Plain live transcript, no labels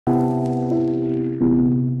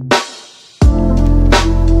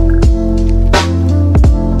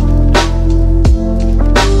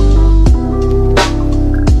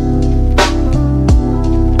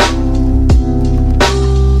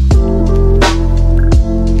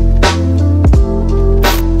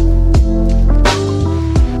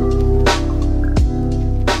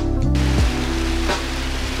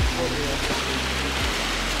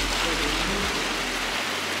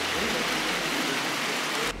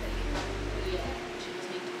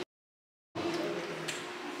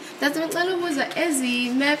That's what I was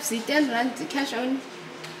easy maps, 10 rand cash on.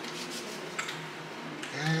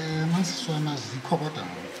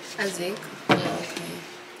 Azik. Okay.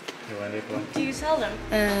 You want it one? Do you sell them?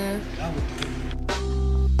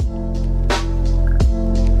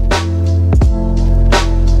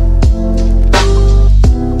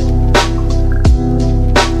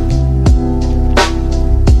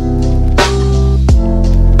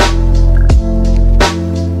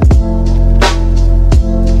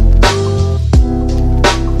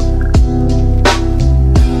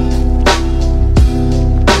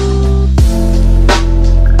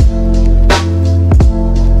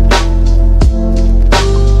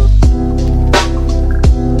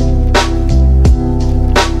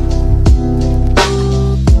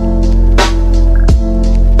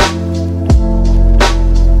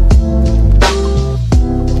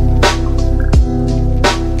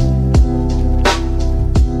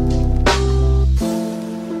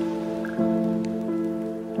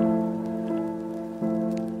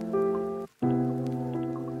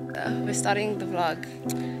 We're starting the vlog.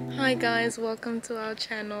 Hi guys, welcome to our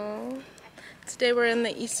channel. Today we're in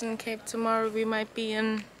the Eastern Cape. Tomorrow we might be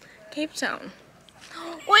in Cape Town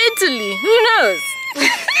or Italy, who knows?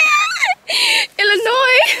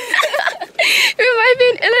 Illinois. We might be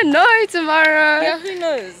in Illinois tomorrow. Yeah, who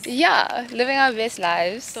knows? Yeah, living our best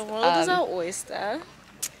lives. The world is our oyster.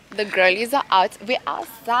 The girlies are out. We're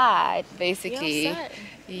outside basically. We're outside.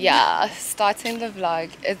 Yeah, starting the vlog.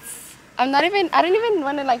 I don't even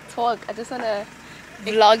want to like talk. I just want to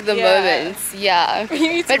vlog the moments. Yeah. We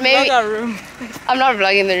need to maybe vlog our room. I'm not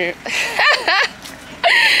vlogging the room.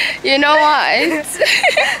 You know what?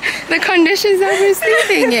 The conditions that we're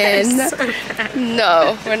sleeping in.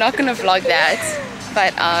 No, we're not gonna vlog that.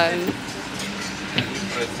 But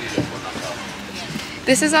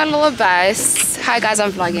this is our little bus. Hi guys,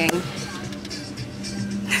 I'm vlogging.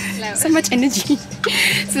 So much energy.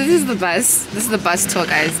 So this is the bus. This is the bus tour,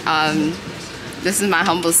 guys. This is my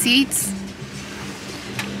humble seat.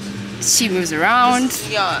 She moves around.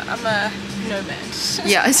 Yeah, I'm a nomad.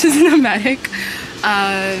 Yeah, it's just nomadic.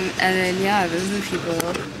 And then yeah, those are the people.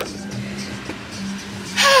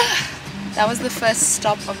 That was the first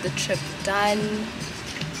stop of the trip done.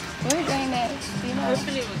 Where are we going next? You know?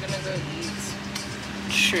 Hopefully we're gonna go eat.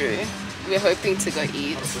 True. We're hoping to go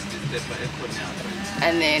eat.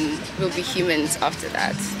 And then we'll be humans after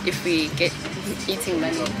that. If we get eating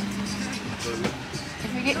money.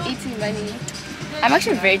 If we get eating money. I'm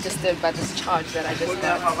actually very disturbed by this charge that I just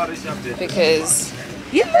got. Because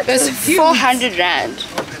it was 400 rand.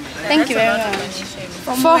 Thank you very much.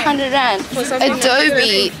 400 rand.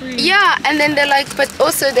 Adobe. Yeah, and then they're like, but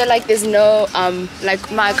also they're like, there's no,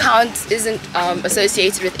 like my account isn't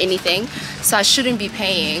associated with anything. So I shouldn't be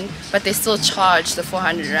paying, but they still charge the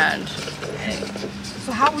 400 rand.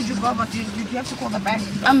 So how would you go about it? You have to call the bank.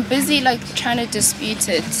 I'm busy like trying to dispute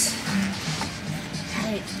it.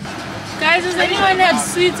 Guys, has anyone had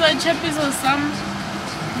sweets or chippies or some?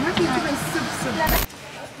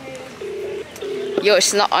 Yo,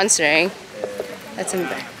 she's not answering. That's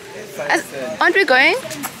embarrassing. Aren't we going?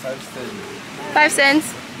 5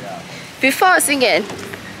 cents? Yeah. Before singing.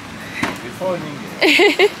 Before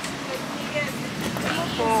singing.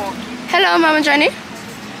 Hello, Mama Johnny.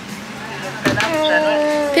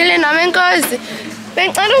 Phile nami inkosi.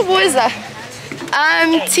 Bengicela ubuza.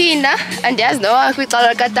 Thina andiyazi noba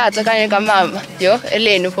kwicala katata kanye kamama. Yo,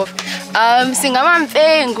 eleni phofu.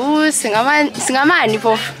 Singamamfengu, singamani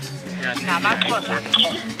phofu.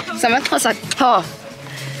 Samaxhosa qho.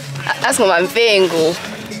 Asingomamfengu.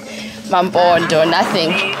 Mampondo,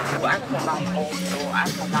 nothing.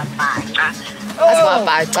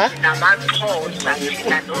 Asingabhaca.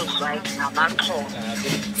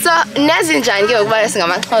 So, nazi njani ke ukuba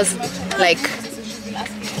singamaXhosa? Like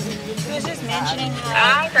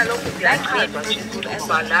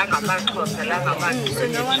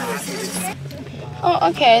oh,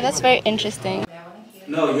 okay, that's very interesting.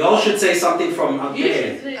 No, y'all should say something from up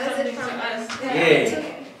there. Yeah.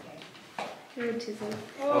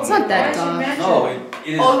 It's not that dark. No, it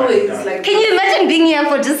is Always dark. like. Can you imagine being here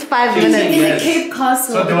for just 5 15 minutes? minutes. Cape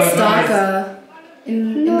Castle, So it's darker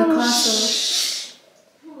in the castle.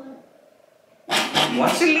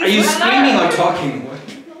 What? Are you screaming or talking? What?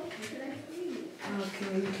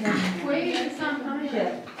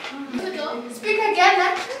 Speak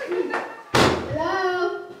again.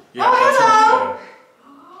 Hello. Yeah, oh,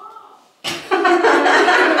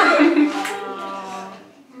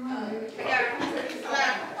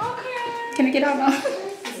 Can we get out now?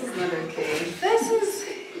 This is not okay. This is,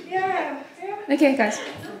 yeah. Okay, guys.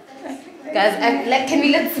 Guys, can we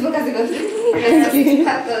let Sibuka go? Let's just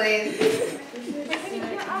cut the lane.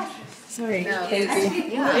 Sorry. No.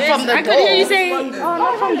 From the I could hear you saying, oh,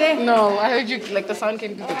 not from there. No, I heard you, like the sound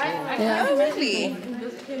came through the door. Yeah. Oh, really?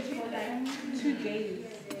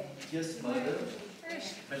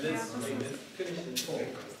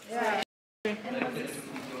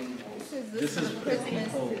 This is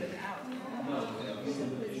people.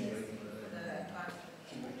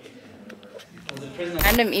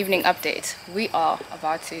 Random evening update. We are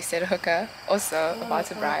about to set a hooker, also about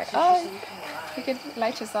to bride. Oh, you can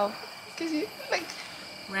light yourself. Cause you like.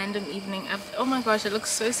 Random evening up. Oh my gosh, it looks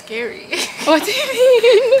so scary. What do you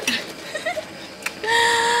mean?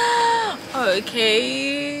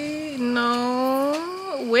 Okay, no.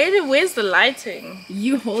 Where's the lighting?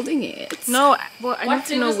 You holding it? No, well, I need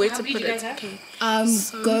to know where to put it. Okay.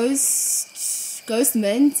 Ghost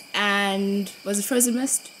mint and was it frozen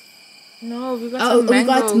mist? No, we got Oh, some we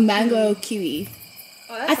got mango. mango kiwi.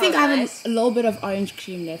 I think I have a little bit of orange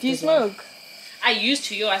cream left. Do you as well. smoke? I used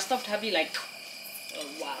to, I stopped hubby like a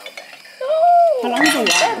while back. How long is a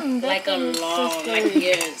while? Like a long, like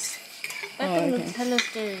years.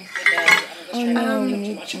 Okay. Oh no, we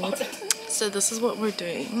need So this is what we're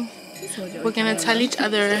doing. We're gonna tell each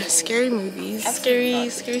other scary movies, scary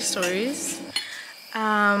stories,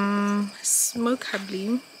 smoke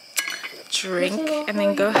hubbly, drink, and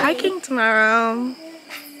then go hiking tomorrow.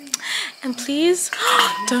 And please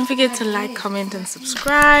don't forget to like, comment, and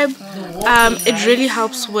subscribe. It really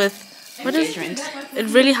helps with engagement. It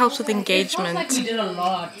really helps with engagement. We did a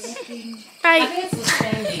lot. Bye.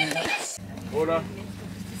 Order.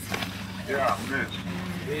 Yeah, man.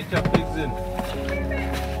 Eat your pigs in.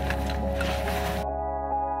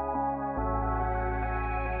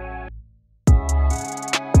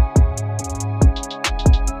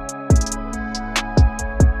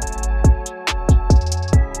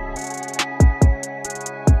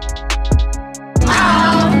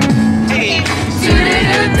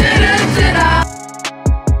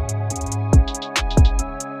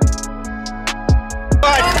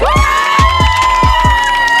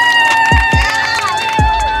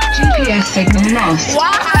 Signal lost.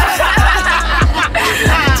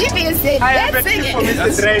 GPS said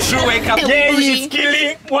that's it. True, wake up. Yeah, he's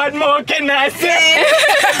killing. What more can I say?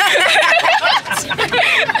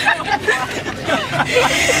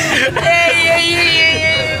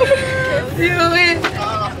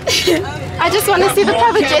 I just want to see the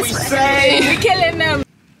private jets. We're killing them.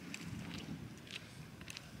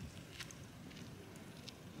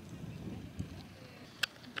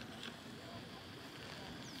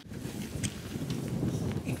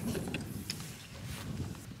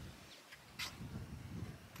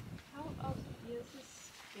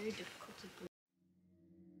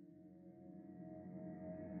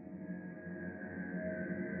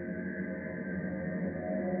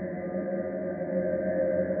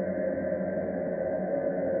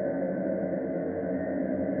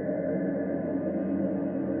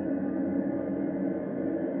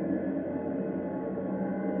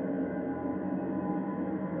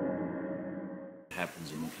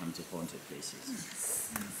 Happens when you come to haunted places.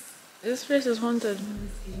 This place is haunted.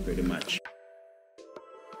 Pretty much.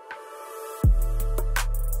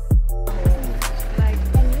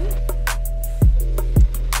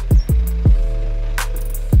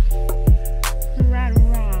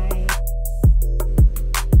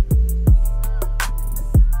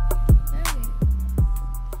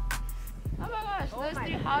 Oh my gosh, those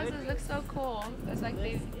three houses look so cool. It's like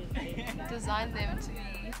they've designed them to be.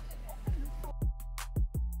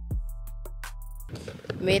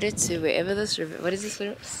 Made it to wherever this river. What is this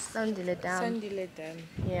river? Sandile Dam.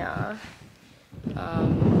 Yeah.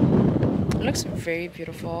 It looks very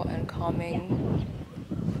beautiful and calming.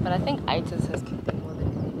 But I think itis has kicked in more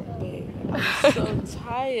than anything. I'm so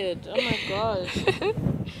tired. Oh my gosh.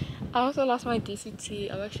 I also lost my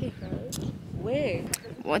DCT. I'm actually hurt. Where?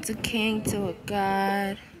 What's a king to a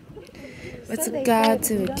god? What's a god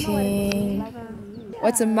to a king?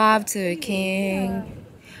 What's a mob to a king?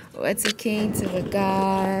 What's a king to a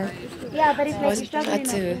god? Yeah, but it's like What's a you're god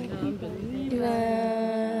struggling.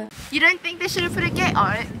 to... You don't think they should have put a gate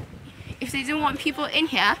on it? If they didn't want people in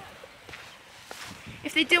here?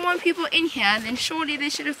 If they didn't want people in here, then surely they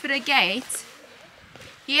should have put a gate.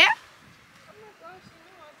 Yeah?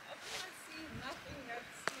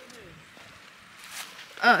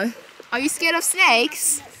 Are you scared of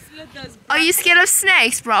snakes? Are you scared of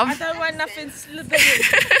snakes, bro? I don't want nothing slithering.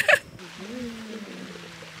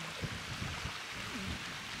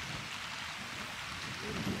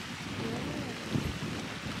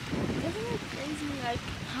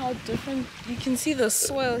 How different you can see the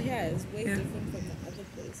soil here is way different from the other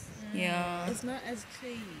place. Yeah. It's not as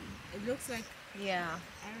clayey. It looks like Yeah.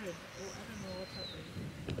 arid or I don't know what happened.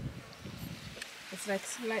 it's like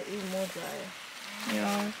slightly more dry.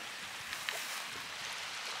 Yeah.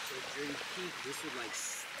 So during peak, this would like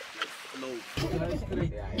float.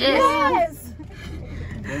 Yes.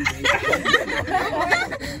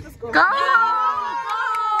 Go.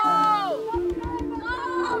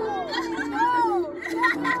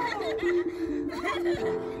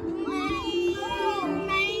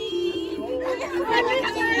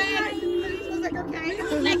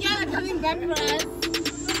 Like y'all are coming back for us.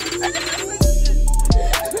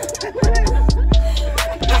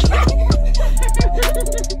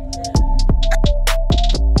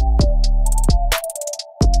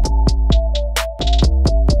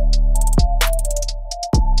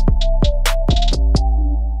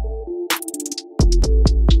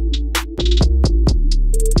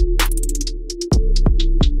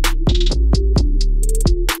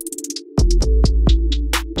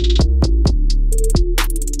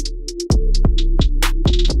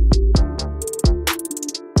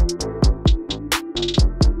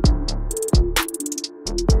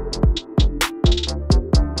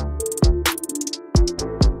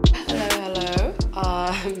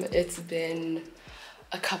 It's been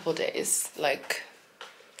a couple days, like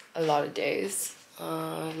a lot of days,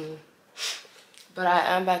 but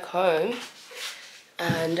I am back home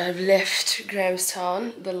and I've left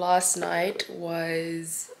Grahamstown. The last night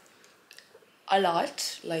was a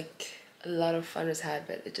lot, like a lot of fun was had,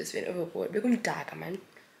 but it just went overboard. We're going to die, man.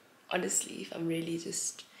 Honestly, if I'm really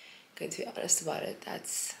just going to be honest about it,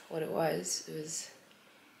 that's what it was. It was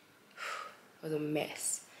a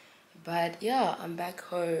mess. But yeah, I'm back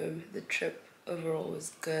home. The trip overall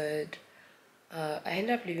was good. I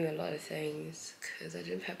ended up leaving a lot of things because I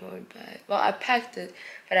didn't pack my own bag. Well, I packed it,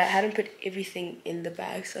 but I hadn't put everything in the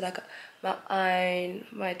bag. So like my iron,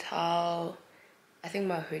 my towel, I think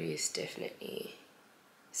my hoodie is definitely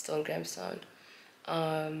still in Grahamstown.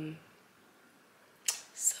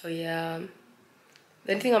 So yeah,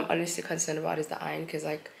 the only thing I'm honestly concerned about is the iron, because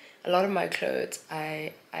like a lot of my clothes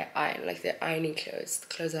I iron, like they're ironing clothes, the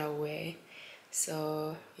clothes that I wear.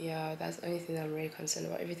 So yeah, that's the only thing that I'm really concerned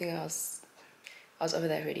about. Everything else, I was over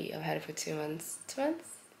that already. I've had it for 2 months. 2 months?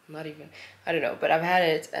 Not even. I don't know, but I've had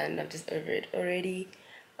it and I'm just over it already.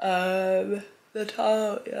 The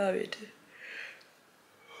towel, yeah, me too.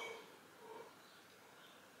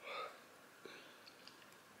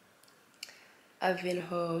 I've been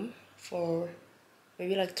home for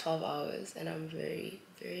maybe like 12 hours and I'm very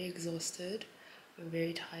exhausted. I'm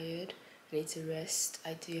very tired. I need to rest.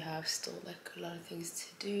 I do have still like a lot of things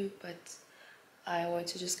to do, but I want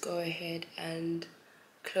to just go ahead and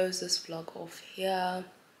close this vlog off here.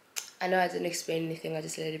 I know I didn't explain anything, I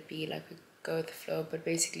just let it be, like we go with the flow, but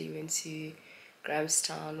basically we went to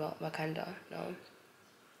Grahamstown, well, Makhanda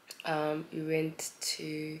now. We went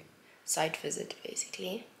to site visit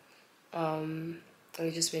basically. And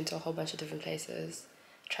we just went to a whole bunch of different places,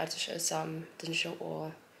 tried to show some, didn't show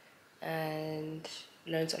all, and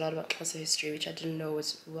learned a lot about Xhosa history, which I didn't know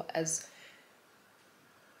was as,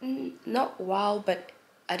 not wild, but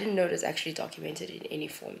I didn't know it was actually documented in any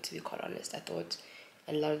form, to be quite honest. I thought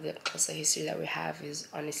a lot of the Xhosa history that we have is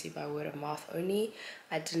honestly by word of mouth only.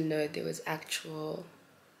 I didn't know there was actual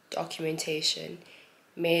documentation,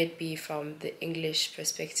 may it be from the English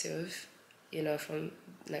perspective, you know, from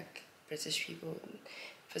like British people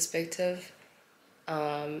perspective.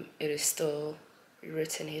 It is still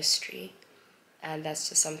written history, and that's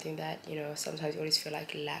just something that, you know, sometimes you always feel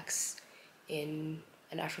like lacks in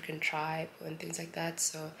an African tribe and things like that.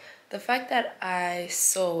 So the fact that I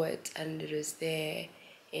saw it and it was there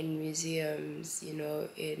in museums, you know,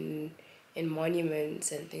 in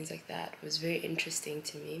monuments and things like that was very interesting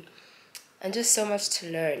to me, and just so much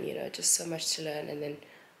to learn, you know, just so much to learn. And then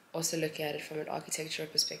also looking at it from an architectural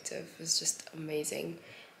perspective was just amazing.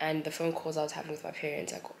 And the phone calls I was having with my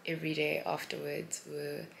parents like every day afterwards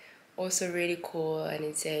were also really cool and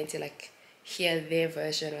insane to like hear their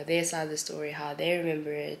version or their side of the story, how they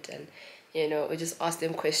remember it, and you know, we just ask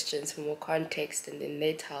them questions for more context and then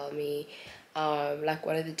they tell me. Like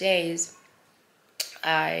one of the days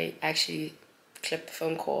I actually clipped the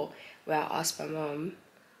phone call where I asked my mom,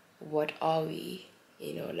 what are we?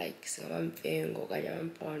 You know, like, so I'm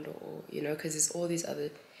or, you know, because there's all these other,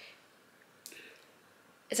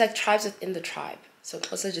 it's like tribes within the tribe. So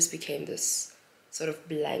it also just became this sort of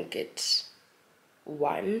blanket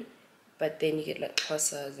one, but then you get like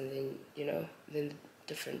Xhosas and then, you know, then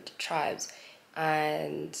different tribes.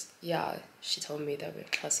 And yeah, she told me that we're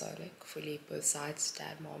Xhosa, like fully both sides,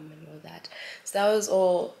 dad, mom, and all that. So that was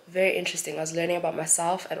all very interesting. I was learning about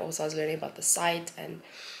myself, and also I was learning about the site and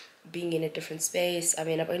being in a different space. I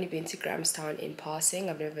mean, I've only been to Grahamstown in passing.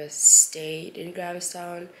 I've never stayed in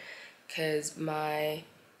Grahamstown because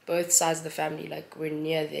both sides of the family, like, we're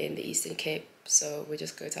near there in the Eastern Cape, so we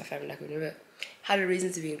just go to our family. Like, we never had a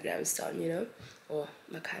reason to be in Grahamstown, you know, or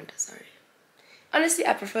Makhanda, sorry. Honestly,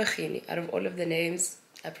 I prefer Khini. Out of all of the names,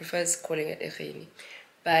 I prefer calling it Khini.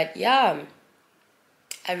 But yeah,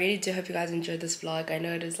 I really do hope you guys enjoyed this vlog. I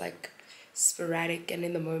know it is like sporadic and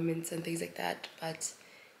in the moments and things like that, but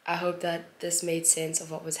I hope that this made sense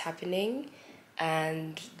of what was happening,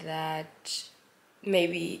 and that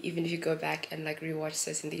maybe even if you go back and like rewatch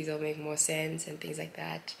certain things, it'll make more sense and things like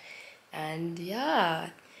that. And yeah,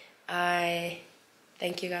 I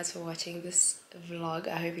thank you guys for watching this vlog.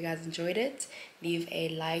 I hope you guys enjoyed it. Leave a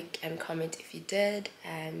like and comment if you did,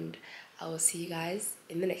 and I will see you guys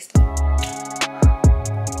in the next one.